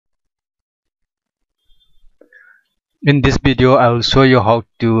In this video, I will show you how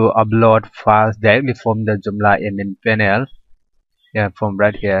to upload files directly from the Joomla admin panel. From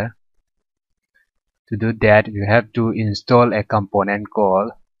right here. To do that, you have to install a component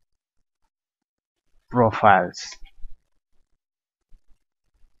called profiles.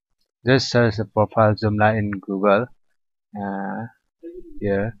 Just search the profile Joomla in Google. Uh,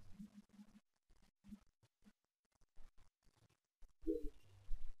 here,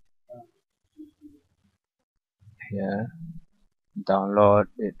 here, download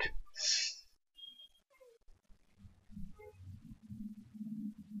it.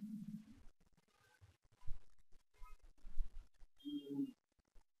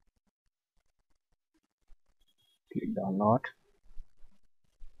 Click download.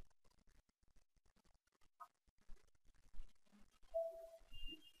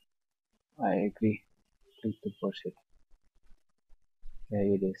 I agree. Click to proceed.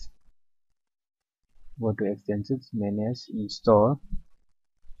 Here it is. Go to extensions, manage, install.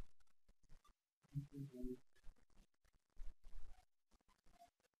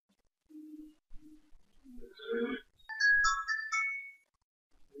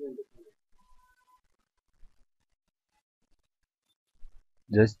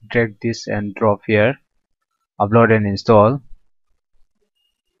 Just drag this and drop here. Upload and install.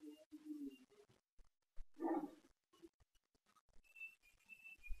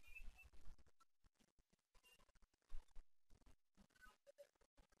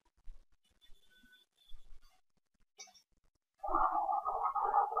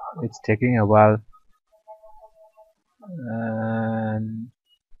 It's taking a while. And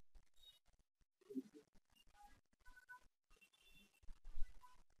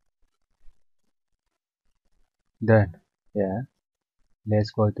then let's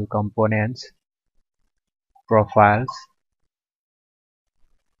go to components, profiles,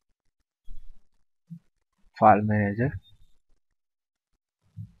 file manager.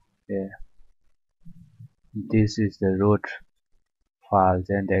 This is the root files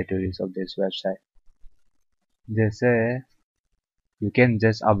and directories of this website. They say you can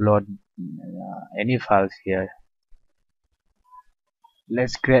just upload any files here.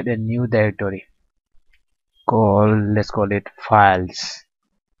 Let's create a new directory. Let's call it files.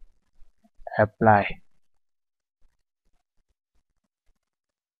 Apply.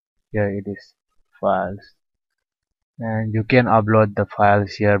 Here it is, files. And you can upload the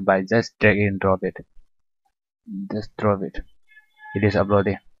files here by just drag and drop it. Just drop it. It is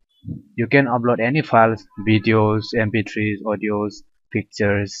uploading. You can upload any files, videos, mp3s, audios,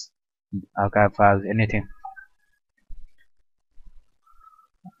 pictures, archive files, anything.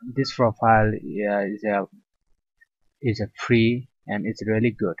 This profile is a free and it's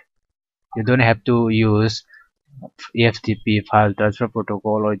really good. You don't have to use FTP file transfer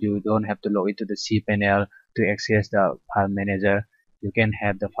protocol, or you don't have to log into the cPanel to access the file manager. You can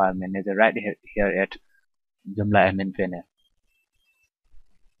have the file manager right here at Joomla admin panel.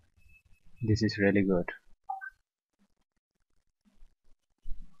 This is really good.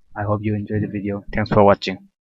 I hope you enjoyed the video. Thanks for watching.